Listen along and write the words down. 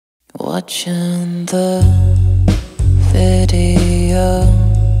Watching the video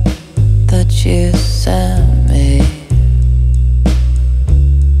that you sent me,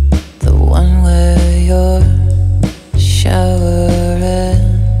 the one where you're showering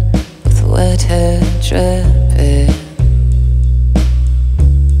with wet hair dripping.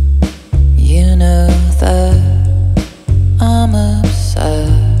 You know that I'm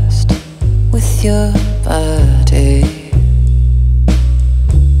obsessed with your body.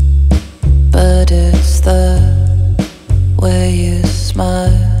 But it's the way you smile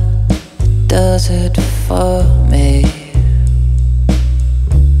that does it for me.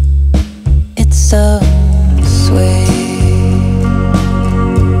 It's so sweet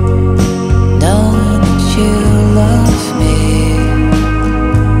knowing that you love me,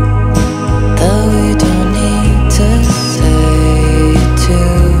 though we don't need to say it to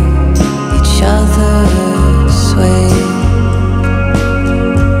each other. Sweet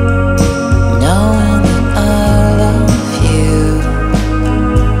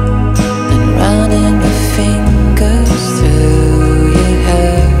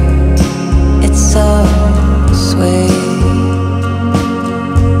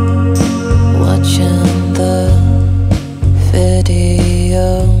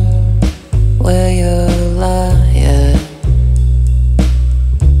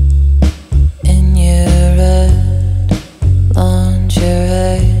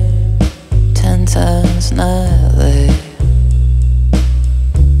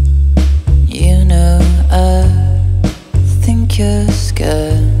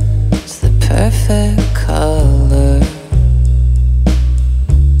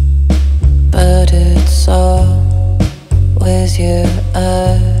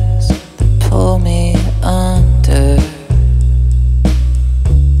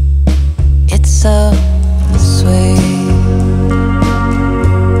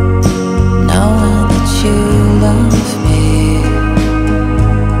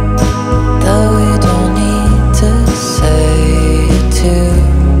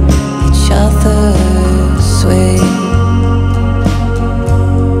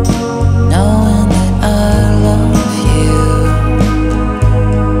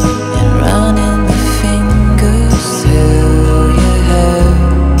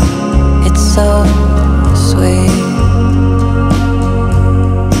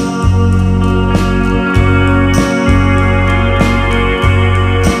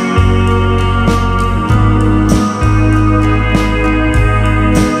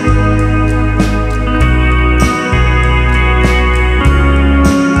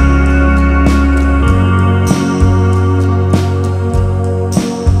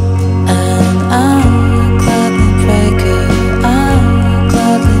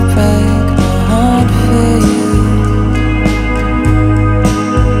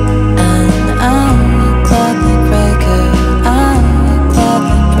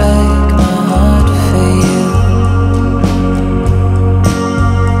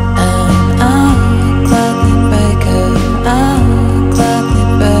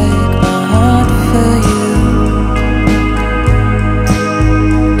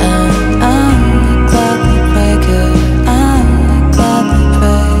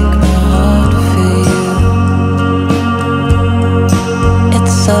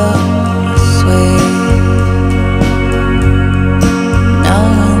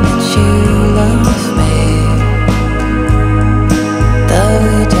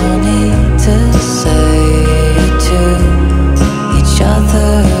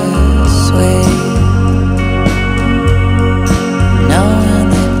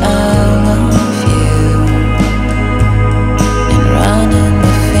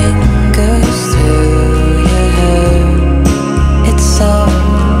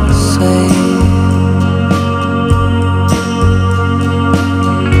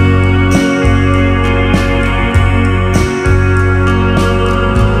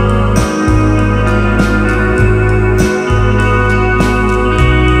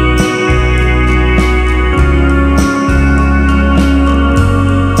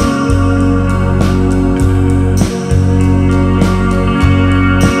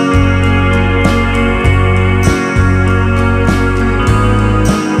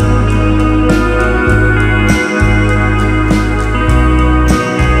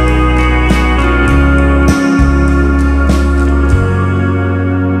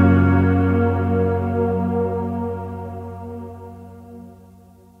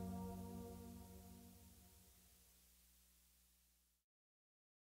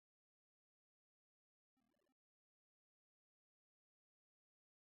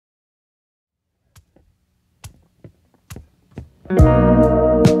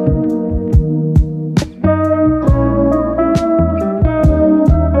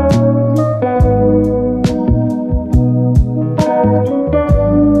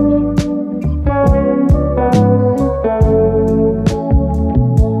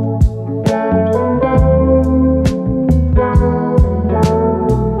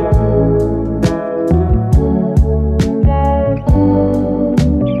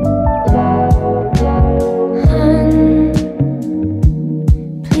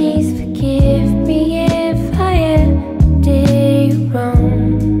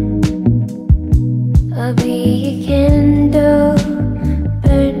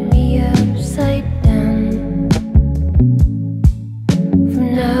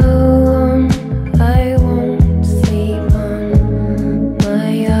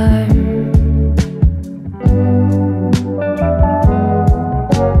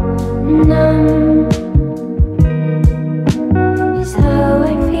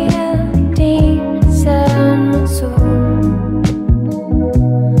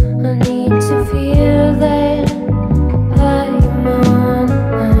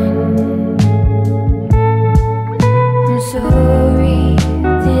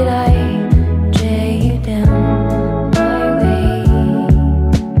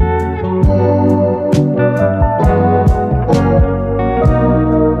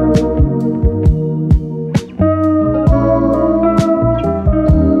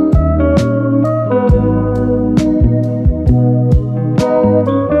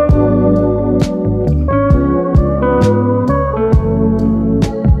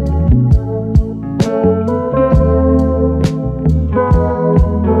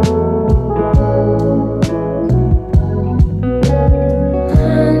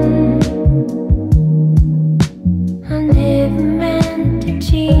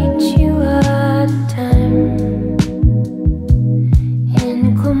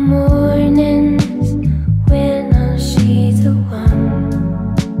mornings when I see the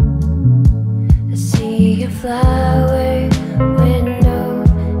one, I see a flower with no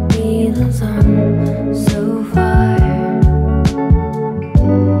needles on, so far.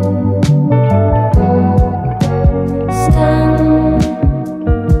 Stunned,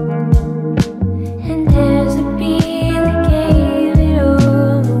 and there's a bee that gave it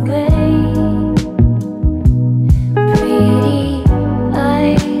all away. Pretty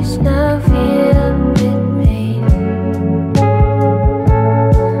eyes now filled with pain.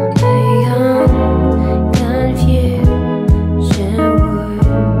 A young confusion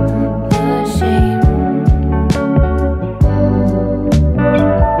would the shame.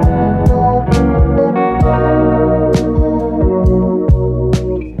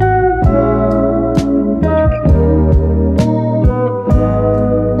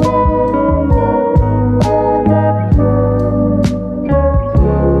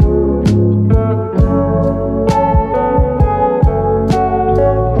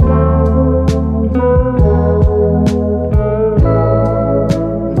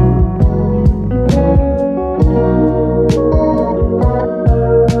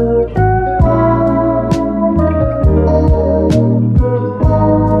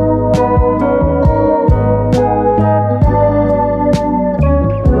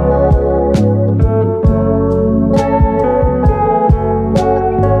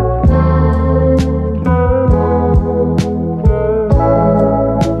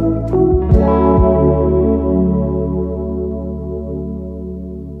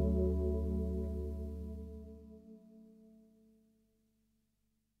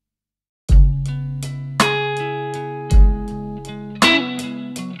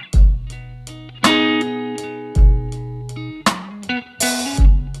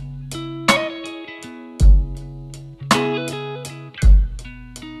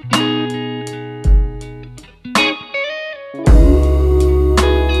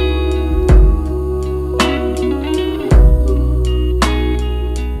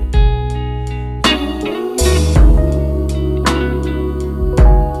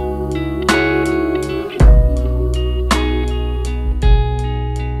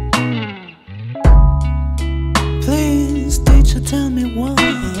 Please, teacher, tell me why,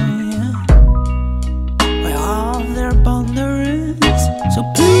 why are there boundaries? So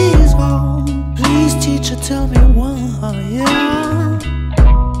please, oh, please, teacher, tell me why,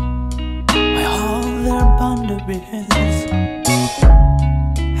 why are there boundaries?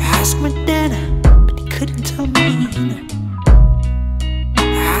 Ask my dad, but he couldn't tell me.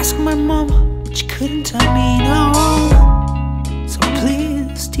 Ask my mom, but she couldn't tell me, no. So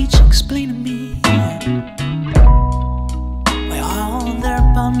please, teacher, explain to me.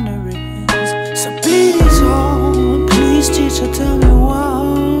 Boundaries. So please, oh, please, teacher, tell me why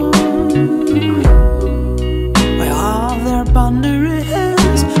are there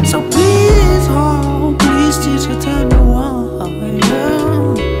boundaries? So please, oh, please, teacher, tell me why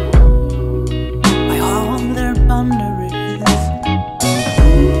are there boundaries?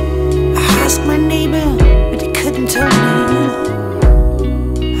 I asked my neighbor, but he couldn't tell me.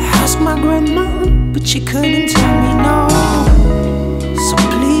 I asked my grandma, but she couldn't tell me, no. So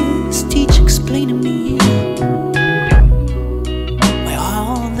please, teach, explain to me, why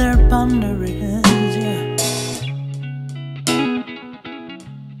are there boundaries, yeah.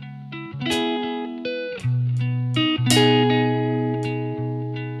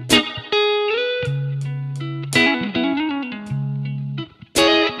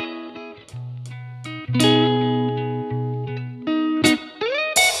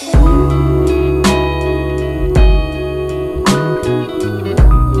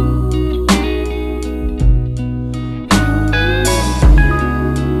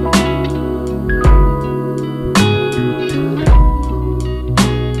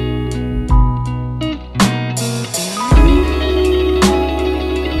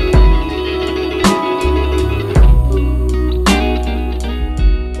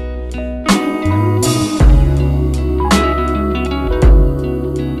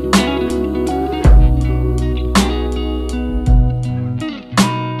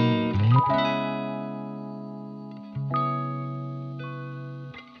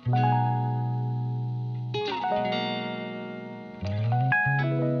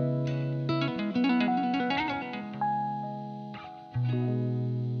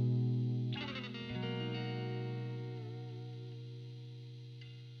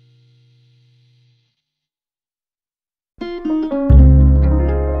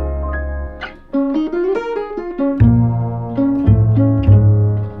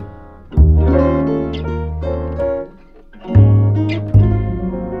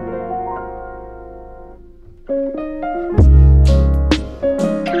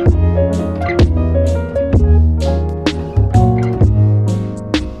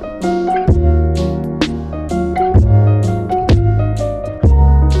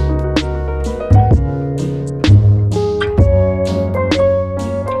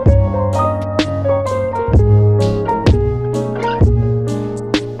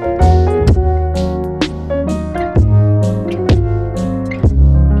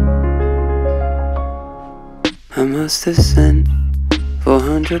 must have sent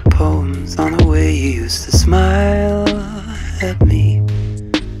 400 poems on the way you used to smile at me.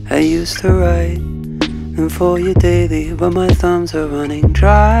 I used to write them for you daily, but my thumbs are running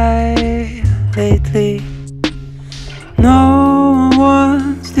dry lately. No one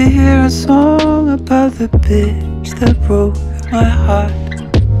wants to hear a song about the bitch that broke my heart.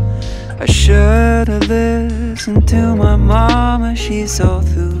 I should have listened to my mama, she saw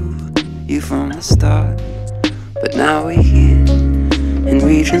through you from the start. But now we're here in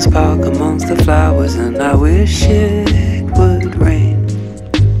Regent's Park amongst the flowers, and I wish it would rain.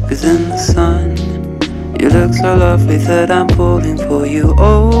 'Cause in the sun, you look so lovely that I'm pulling for you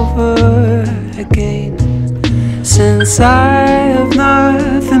over again. Since I have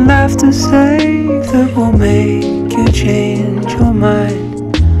nothing left to say that will make you change your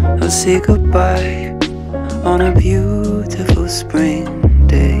mind, I'll say goodbye on a beautiful spring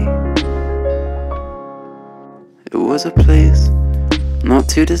day. It was a place not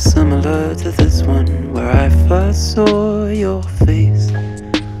too dissimilar to this one, where I first saw your face.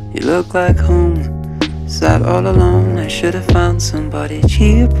 You look like home, sat all alone. I should have found somebody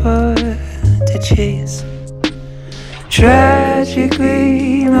cheaper to chase.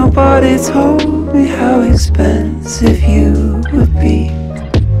 Tragically, nobody told me how expensive you would be.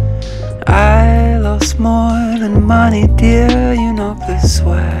 I lost more than money, dear. You knocked the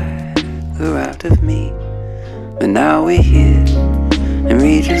swagger out of me. But now we're here in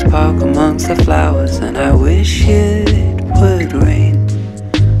Regent's Park amongst the flowers, and I wish it would rain.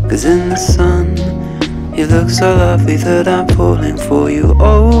 'Cause in the sun, you look so lovely that I'm pulling for you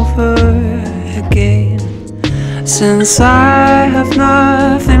over again. Since I have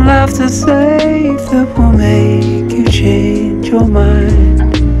nothing left to say that will make you change your mind,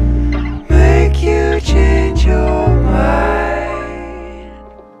 make you change your mind,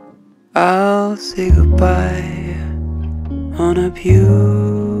 I'll say goodbye on a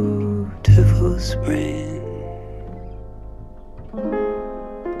beautiful spring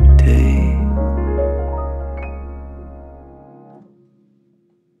day.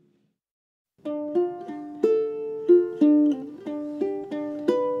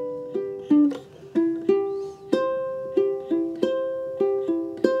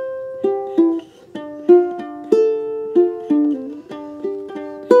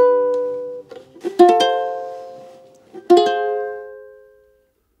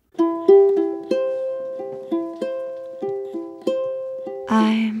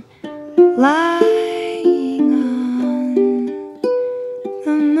 I'm lying on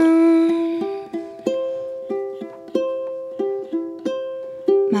the moon,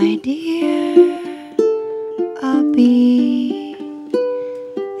 my dear, I'll be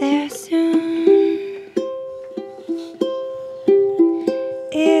there soon.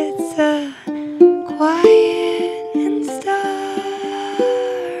 It's a quiet and starry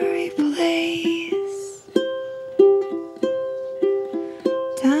place,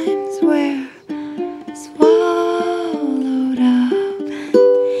 times were swallowed up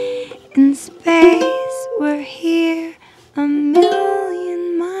in space. We're here a million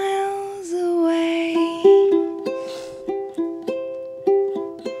miles away.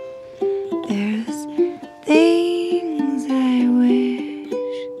 There's things I wish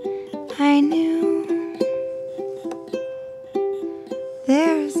I knew.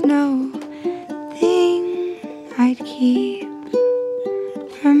 There's no thing I'd keep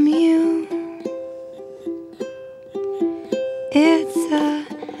from you. It's a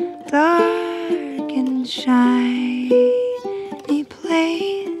dark and shiny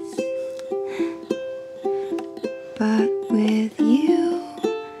place, but with you,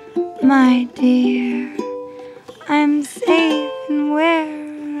 my dear, I'm safe and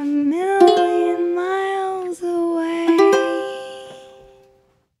we're a million miles away.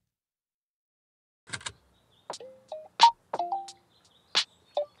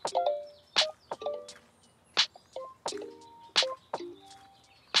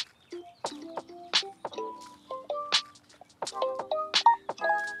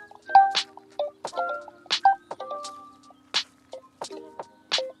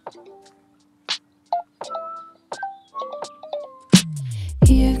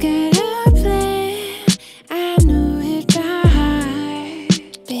 You've got a plan, I know it by heart.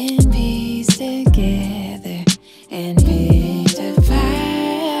 Been pieced together and picked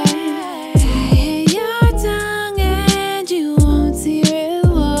apart. Tie your tongue and you won't see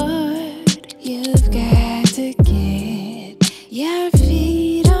reward. You've got to get your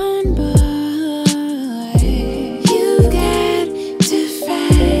feet on board. You've got to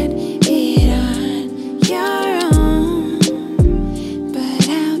find it on your own. But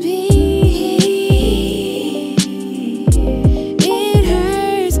I'll be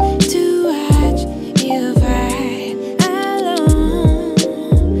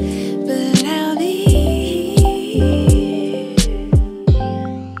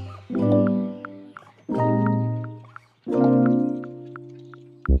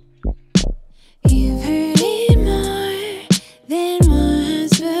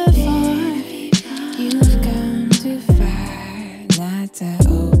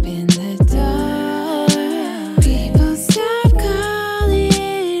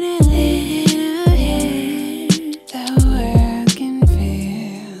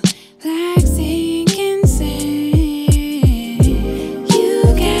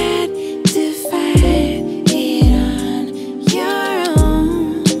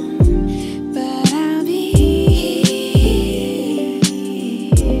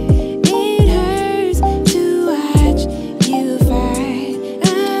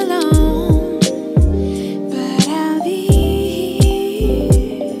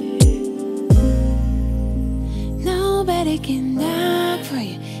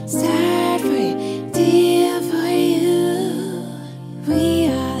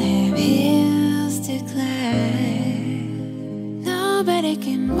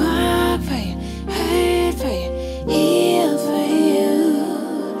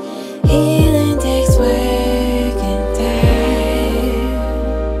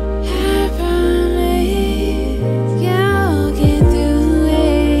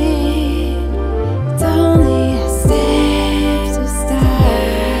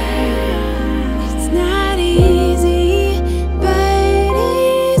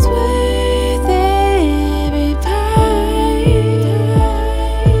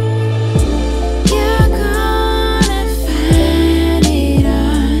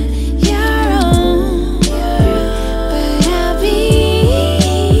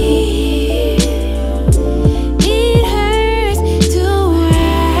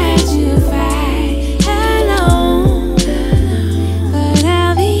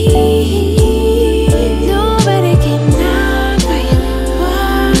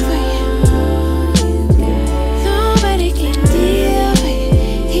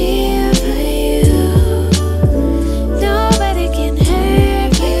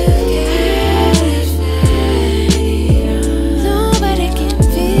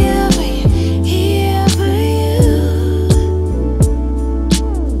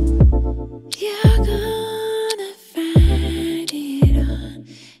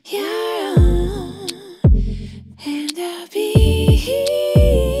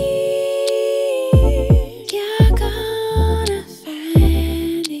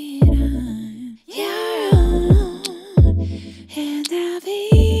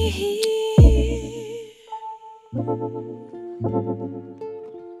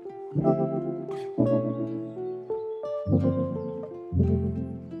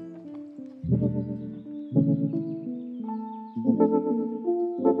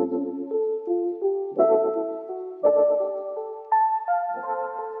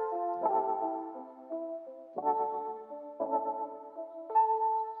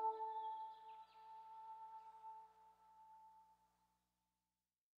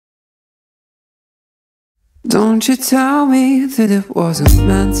Don't you tell me that it wasn't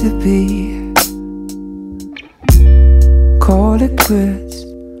meant to be. Call it quits,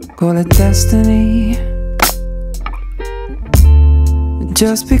 call it destiny.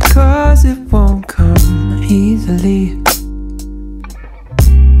 Just because it won't come easily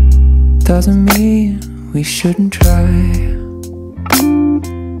doesn't mean we shouldn't try.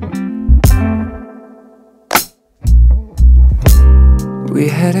 We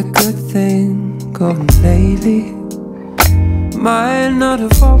had a good thing going lately. Might not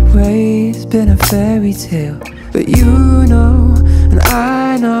have always been a fairy tale, but you know and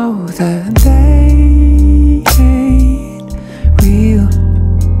I know that they ain't real.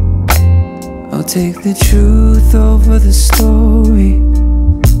 I'll take the truth over the story.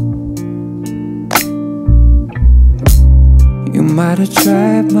 You might have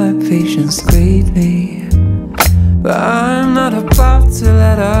tried my patience greatly, but I'm not about to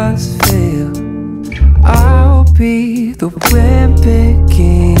let us fail. I'll be the wind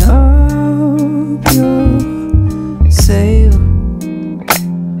picking up your sail.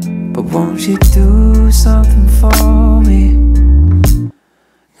 But won't you do something for me?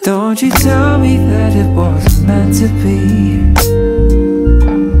 Don't you tell me that it wasn't meant to be.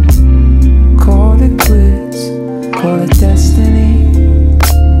 Call it quits, call it destiny.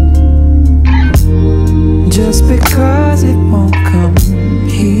 Just because it won't come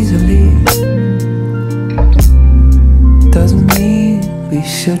easily doesn't mean we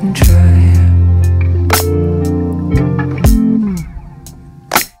shouldn't try.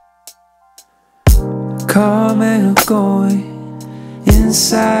 Coming and going,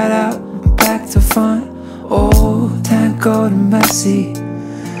 inside out, back to front, old tangled and messy.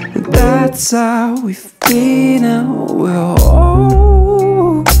 That's how we've been and we'll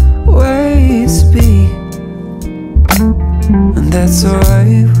always be. And that's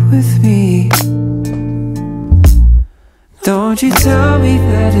alright with me. Don't you tell me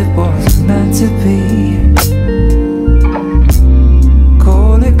that it wasn't meant to be.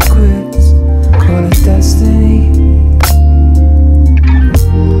 Call it quits, call it destiny.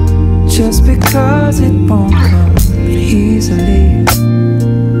 Just because it won't come easily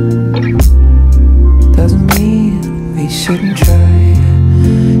doesn't mean we shouldn't try.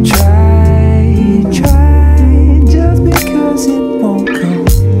 Try, just because it won't come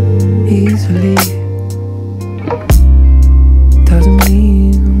easily doesn't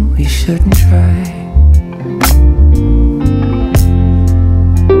mean we shouldn't try.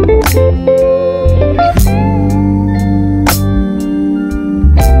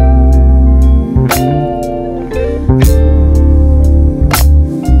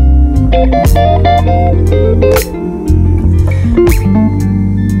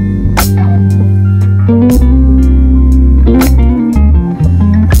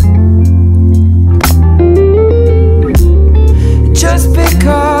 Just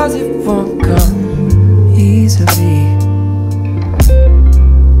because it won't come easily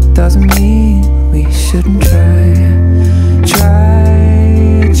doesn't mean we shouldn't try.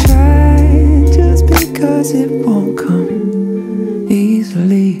 Try, just because it won't come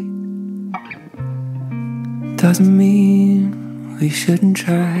easily doesn't mean we shouldn't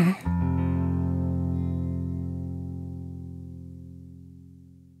try.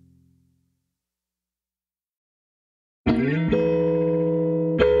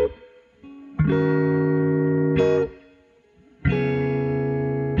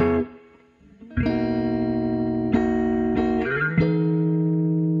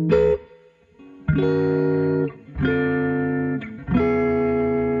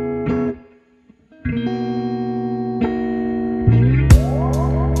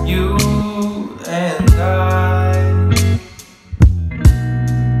 You and I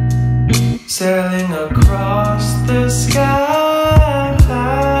sailing across the sky.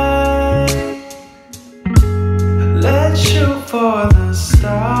 Let's shoot for the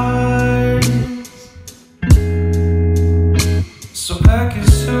stars. So pack your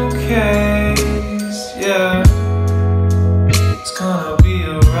suitcase, yeah. It's gonna be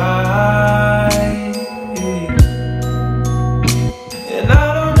a ride. And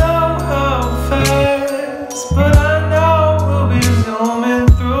I don't know how fast, but I know we'll be zooming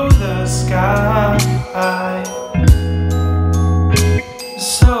through the sky.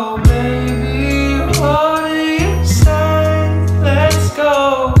 So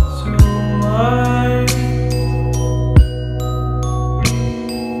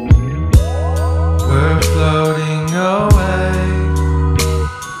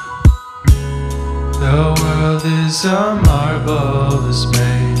is a marvelous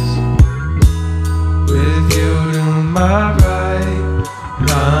maze. With you to my right,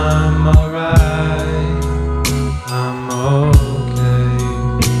 I'm alright, I'm okay.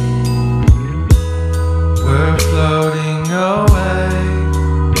 We're floating away.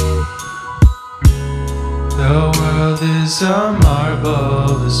 The world is a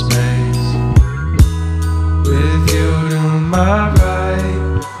marvelous maze. With you to my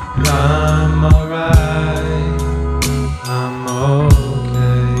right, I'm alright, I'm okay.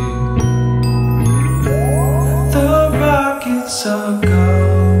 The rockets are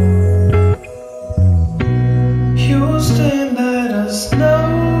gone. Houston, let us know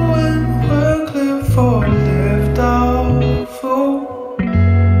when we're clear for liftoff. Oh,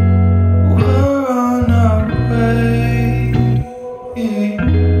 we're on our way.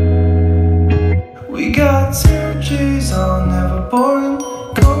 We got 2 G's on, never boring.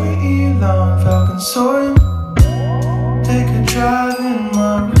 Call me Elon, Falcon soaring. Take a drive in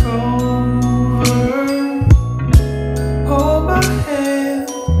my Rover. Hold my hand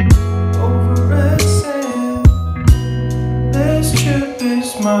over red sand. This trip is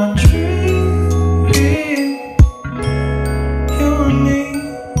my dream. You and me,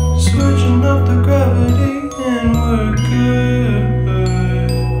 switching up the gravity, and we're good.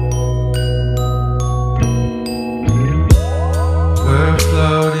 We're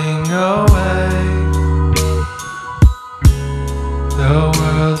floating away. The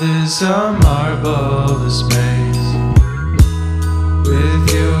world is a marvelous maze. With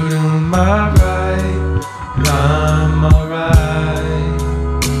you to my right, I'm alright,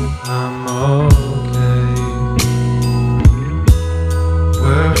 I'm okay.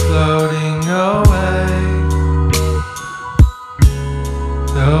 We're floating away.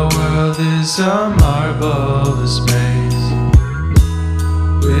 The world is a marvelous maze.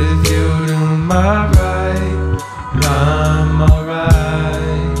 With you to my right, I'm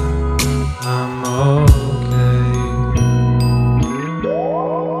alright, I'm okay.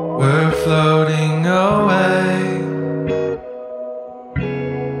 We're floating away.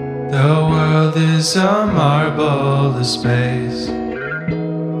 The world is a marvelous space.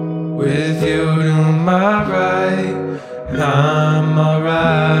 With you to my right, I'm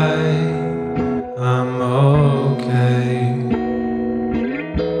alright, I'm okay.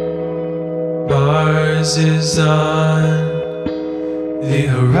 Mars is on the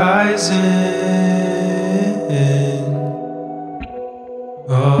horizon.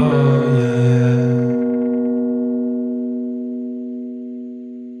 Oh yeah.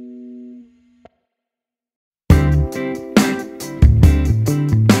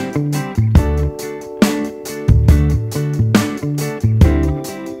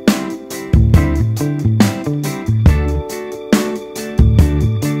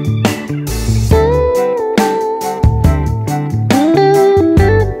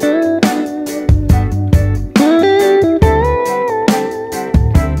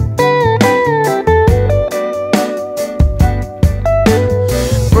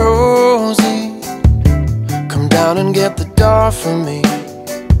 For me,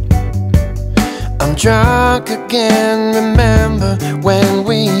 I'm drunk again. Remember when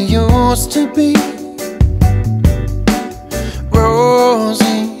we used to be?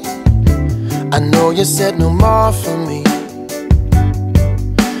 Rosie, I know you said no more for me,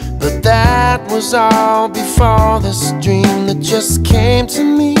 but that was all before this dream that just came to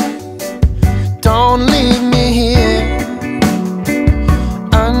me. Don't leave me here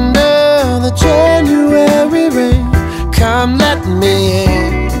under the January rain. Come let me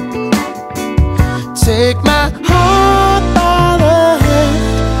in. Take my heart by the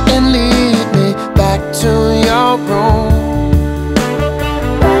hand and lead me back to your room.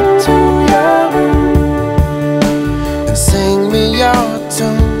 Back to your room. And sing me your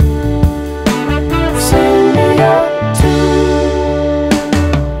tune. Sing me your tune.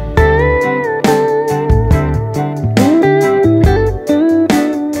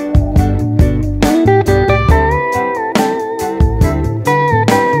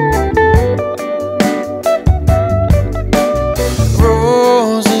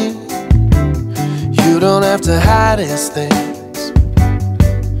 To hide his things,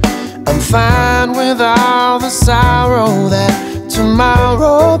 I'm fine with all the sorrow that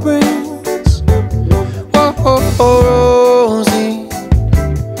tomorrow brings. Oh, oh, oh, Rosie,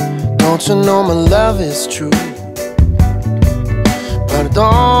 don't you know my love is true?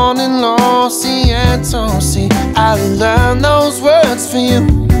 Pardon and lo siento, see, I learned those words for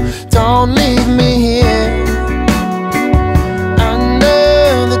you. Don't leave me here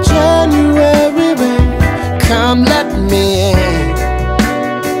under the January rain. Come let me in.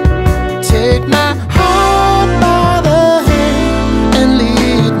 Take my heart by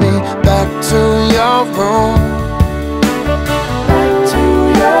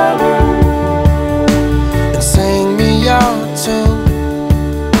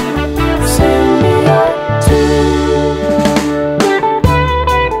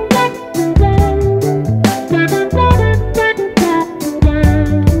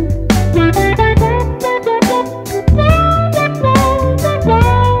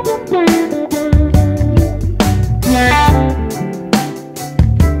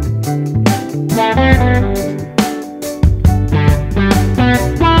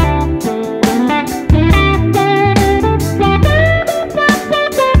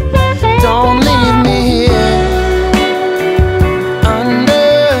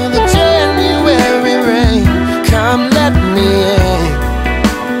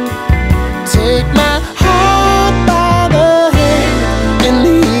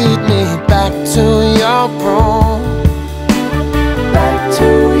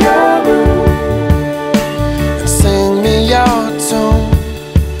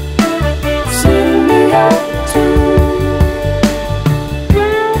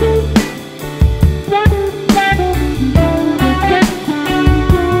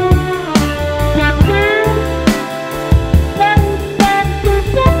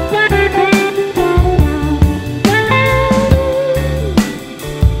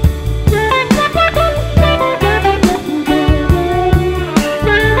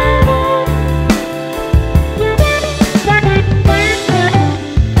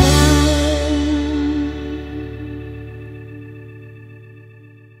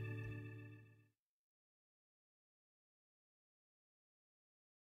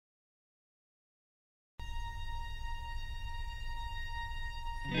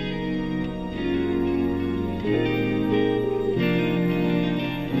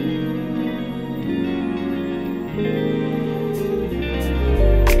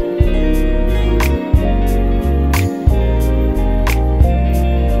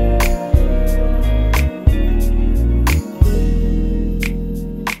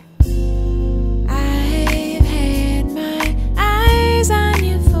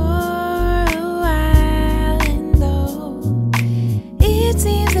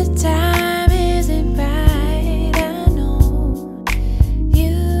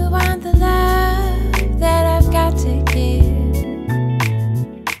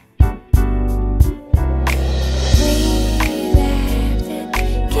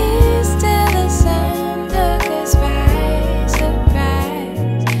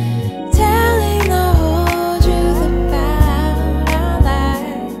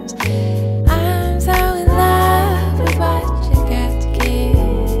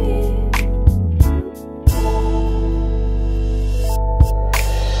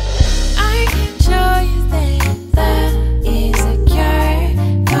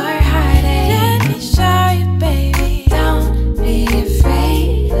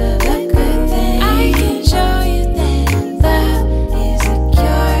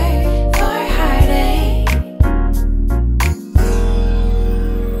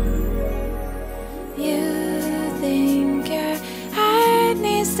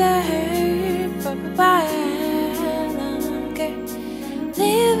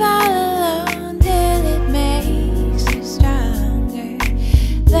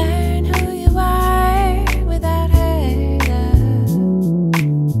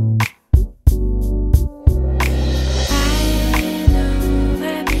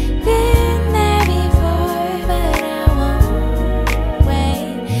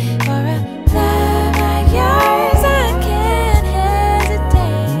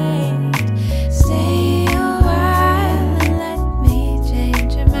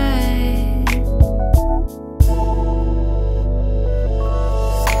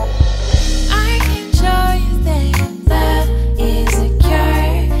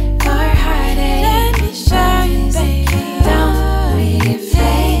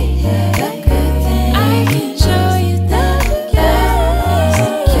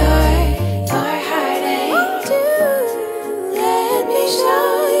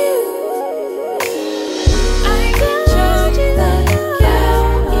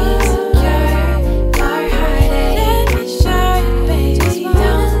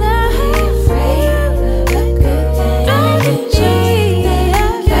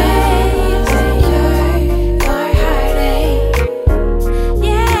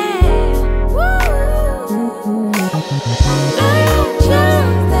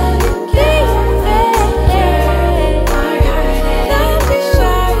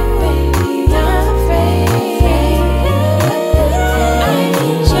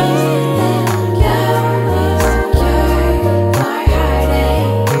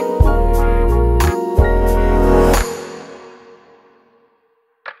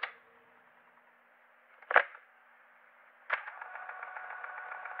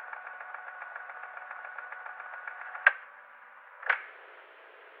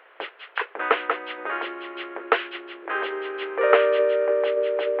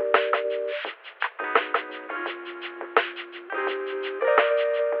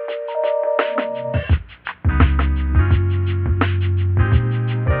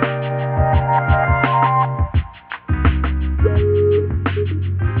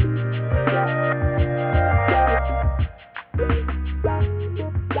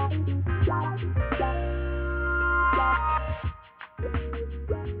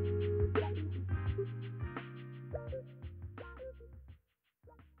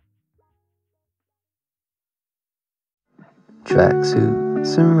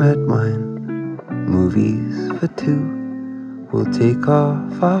Tracksuits and red wine, movies for two. We'll take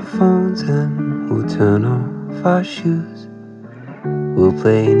off our phones and we'll turn off our shoes. We'll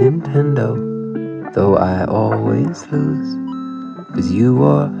play Nintendo, though I always lose. 'Cause you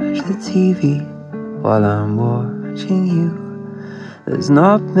watch the TV while I'm watching you. There's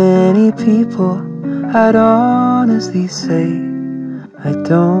not many people I'd honestly say I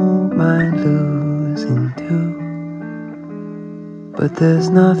don't mind losing to. But there's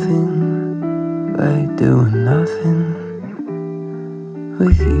nothing like doing nothing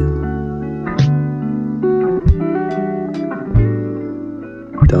with you.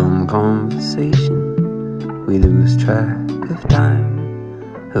 Dumb conversation, we lose track of time.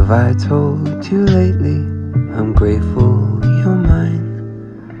 Have I told you lately I'm grateful you're mine?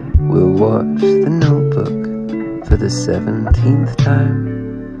 We'll watch The Notebook for the 17th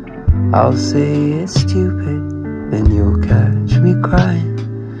time. I'll say it's stupid, then you'll catch me crying.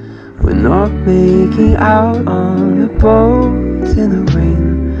 We're not making out on a boat in the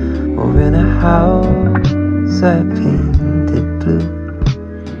rain or in a house I painted blue.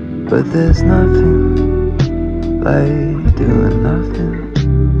 But there's nothing like doing nothing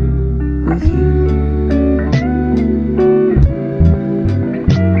with you.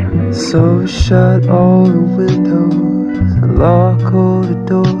 So shut all the windows and lock all the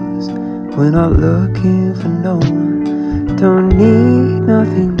doors. We're not looking for no one, don't need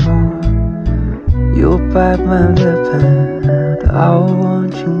nothing more. You'll bite my lip and I'll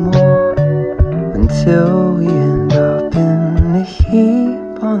want you more, until we end up in a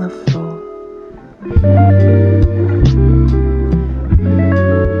heap on the floor.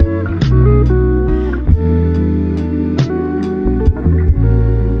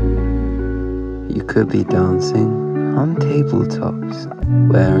 You could be dancing on tabletops,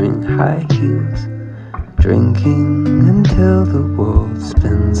 wearing high heels, drinking until the world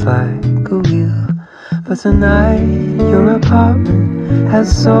spins like a wheel. But tonight your apartment has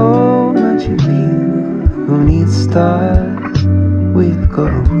so much appeal. Who needs stars? We've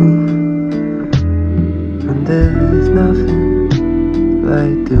got a roof. And there's nothing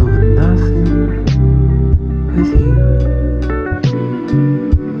like doing nothing with you.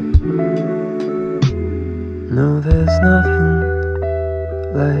 No, there's nothing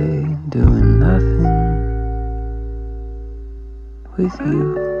like doing nothing with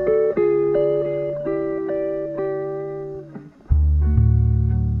you.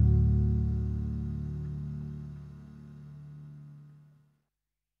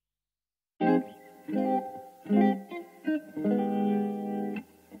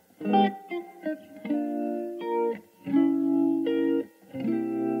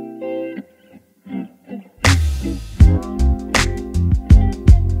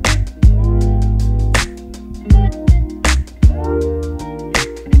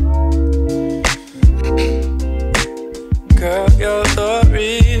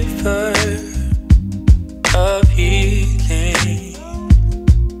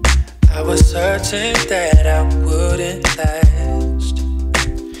 That I wouldn't last.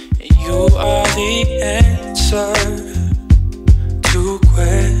 You are the answer to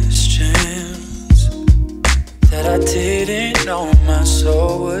questions that I didn't know my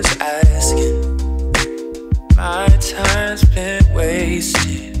soul was asking. My time's been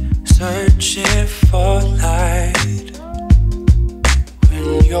wasted searching for light, when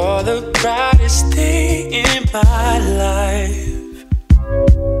you're the brightest thing in my life.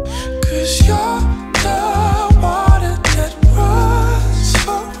 'Cause you're the water that runs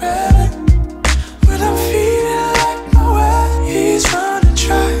forever, when I'm feeling like my well is running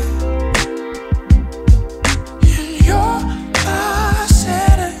dry. And you're my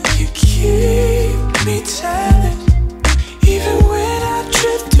center, you keep me telling, even when I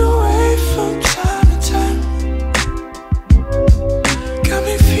drift away from time to time. Got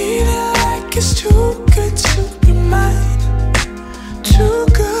me feeling like it's too good to be mine, too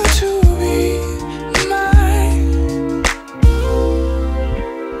good to be mine.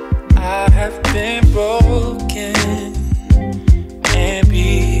 I have been broken and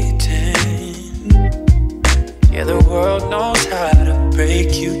beaten,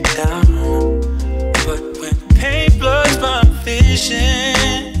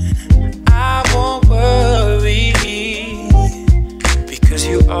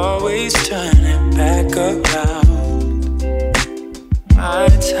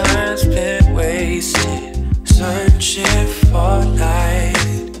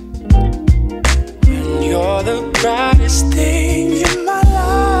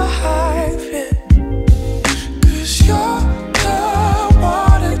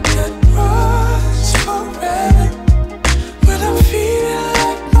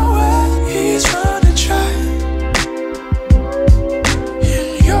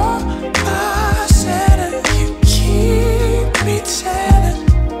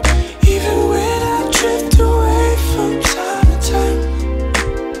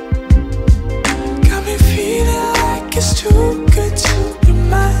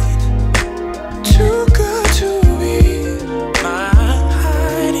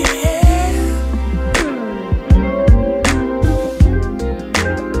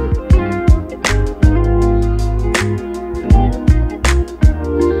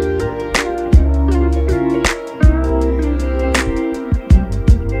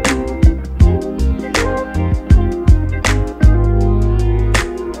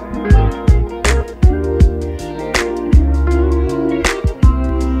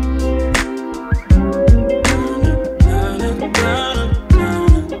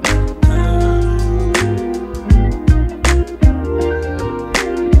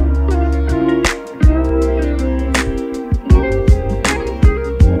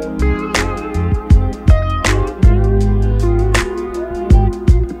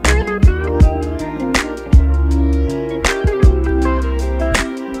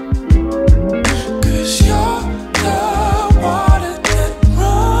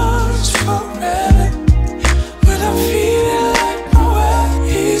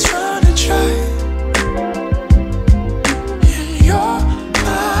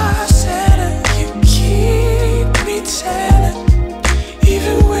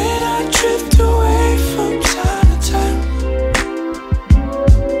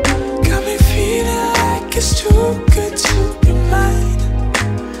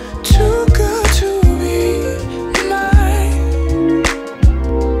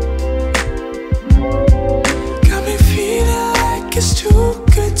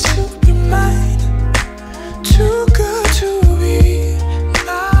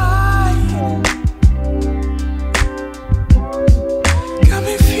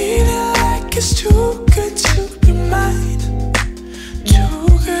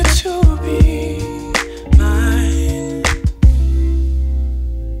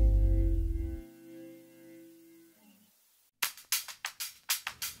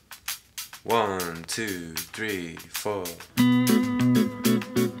 1, 2, 3, 4.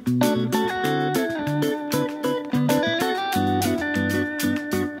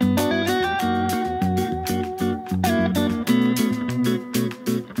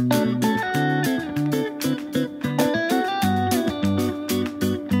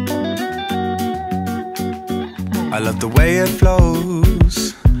 I love the way it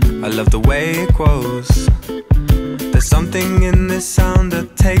flows, I love the way it grows. There's something in this sound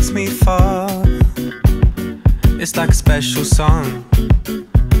that takes me far. It's like a special song,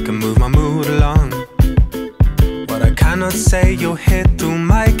 can move my mood along. What I cannot say you'll hear through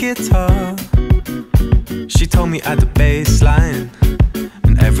my guitar. She told me at the bass line,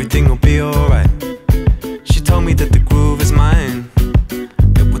 and everything will be alright. She told me that the groove is mine,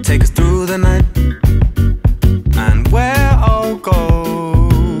 it will take us through the night. And where I'll go,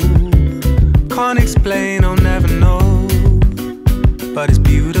 can't explain, I'll never know, but it's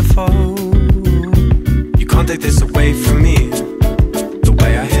beautiful. You can't take this away from me. The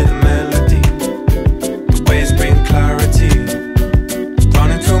way I hear the melody, the way it's bringing clarity,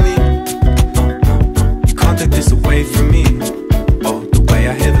 running through me. You can't take this away from me. Oh, the way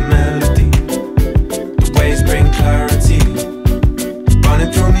I hear the melody, the way it's bringing clarity,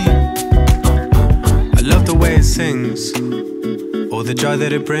 running through me. I love the way it sings, all the joy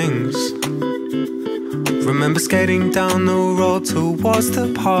that it brings. Remember skating down the road towards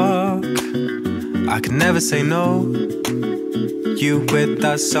the park. I could never say no, you with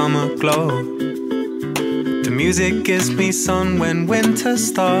that summer glow. The music gives me sun when winter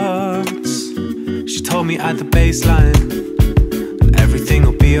starts. She told me at the bass line, everything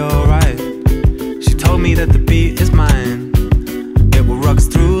will be alright. She told me that the beat is mine, it will rock us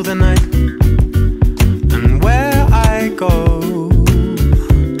through the night. And where I go,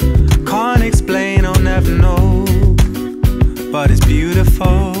 can't explain, I'll never know, but it's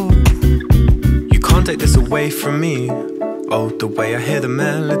beautiful. You can't take this away from me. Oh, the way I hear the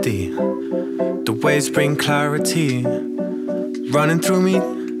melody, the waves bring clarity, running through me.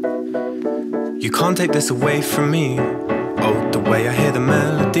 You can't take this away from me. Oh, the way I hear the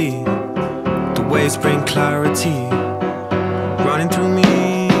melody, the waves bring clarity, running through me.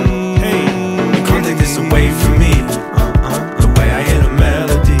 Hey, you can't take this away from me. The way I hear the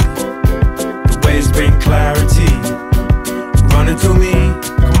melody, the waves bring clarity, running through me.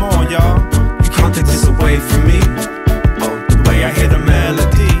 Come on, y'all. You can't take this away from me. Oh, the way I hear the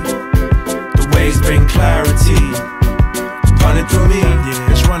melody, the waves bring clarity, running through me.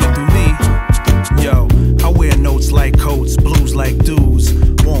 Yeah, it's running through me. Yo, I wear notes like coats, blues like dudes,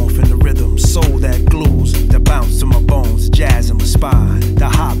 warmth in the rhythm, soul that glues, that bounce to my bones, jazz in my spine. The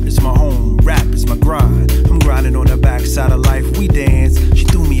hop is my home, rap is my grind. I'm grinding on the backside of life, we dance. She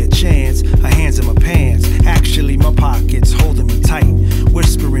threw me a chance, her hands in my pants. Actually, my pockets holding me tight,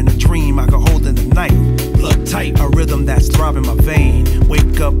 whispering a dream I could hold in the night. Plug tight, a rhythm that's throbbing my vein.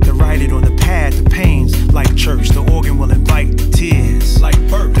 Wake up to write it on the pad, the pains. Like church, the organ will invite the tears. Like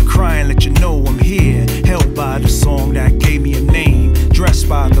birth, the crying let you know I'm here. Held by the song that gave me a name, dressed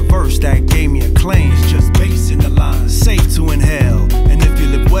by the verse that gave me a claim. It's just bass in the line, safe to inhale. And if you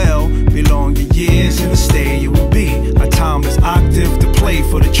live well, belong your years in the stay you will be. A timeless octave to play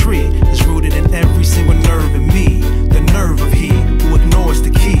for the tree that's rooted in every single nerve in me. The nerve of he who ignores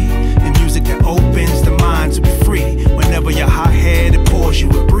the key. The music that opens the mind to be free. Whenever you're hot-headed, pours you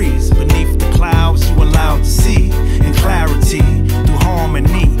a breeze. Beneath the clouds you allowed to see. In clarity, through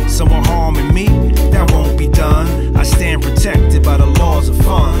harmony. Someone harming me, that won't be done. I stand protected by the laws of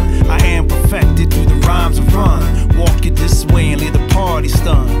fun. I am perfected through the rhymes of run. Walk it this way and leave the party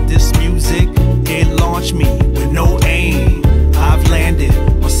stunned. This music, it launched me with no aim. I've landed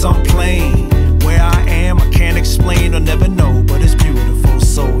on some plane. Where I am, I can't explain or never know, but it's beautiful,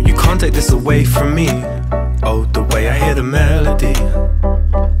 so You can't take this away from me. Oh, the way I hear the melody,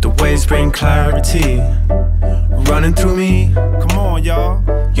 the waves bring clarity, running through me. come on, y'all.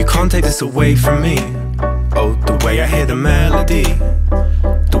 You can't take this away from me. Oh, the way I hear the melody,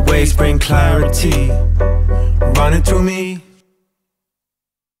 the waves bring clarity, running through me.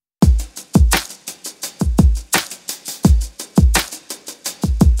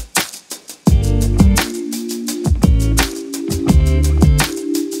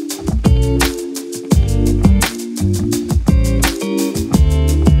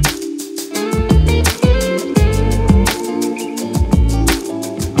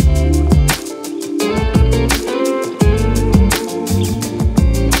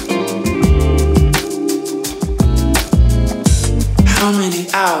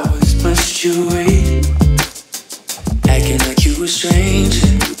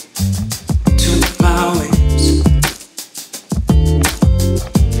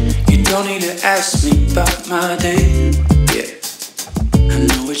 ask me about my day. Yeah, I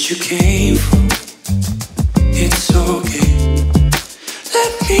know what you came for. It's okay.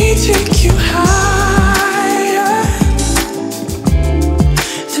 Let me take you higher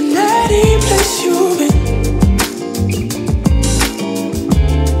than any place you've been.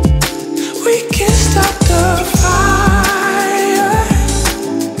 We can start the fire.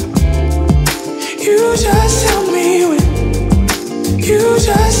 You just tell me when. You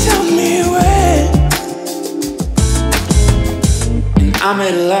just tell me when. And I'm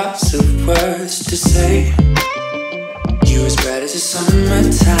at lots of words to say. You as bright as the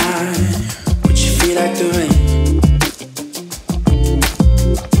summertime, but you feel like the rain.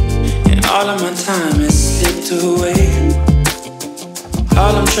 And all of my time has slipped away.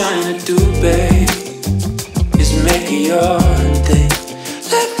 All I'm trying to do, babe, is make it your day.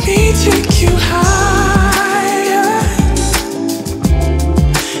 Let me take you higher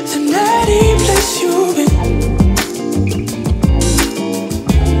than any place you've been.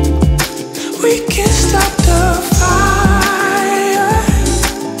 We can stop the fire.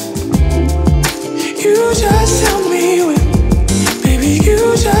 You just tell me when. Baby, you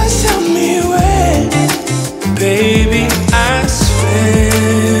just tell me when. Baby, I swear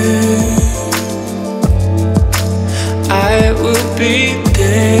I will be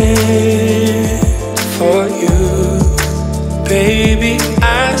there for you. Baby,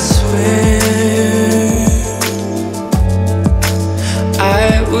 I swear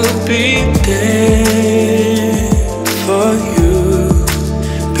I will be there for you.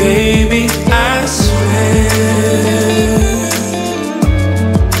 Baby, I swear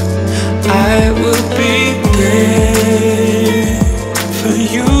I will be there for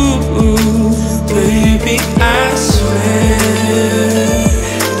you. Baby, I swear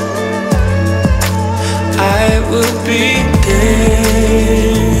I will be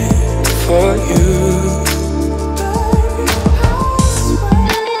there for you.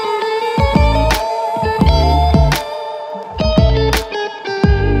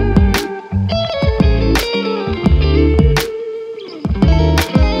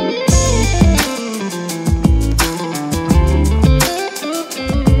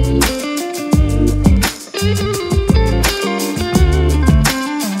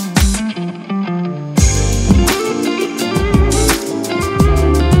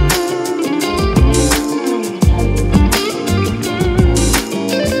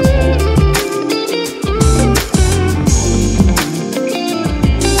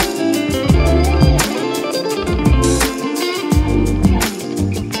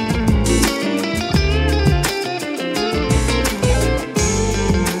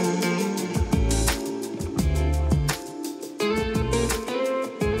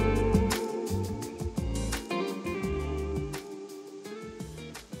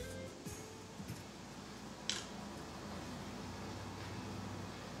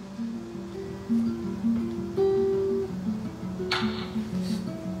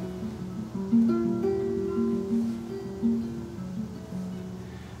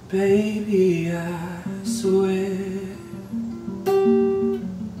 Baby, I swear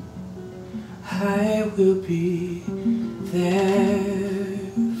I will be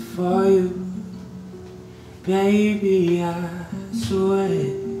there for you. Baby, I swear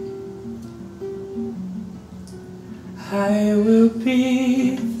I will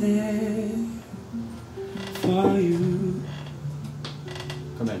be there for you.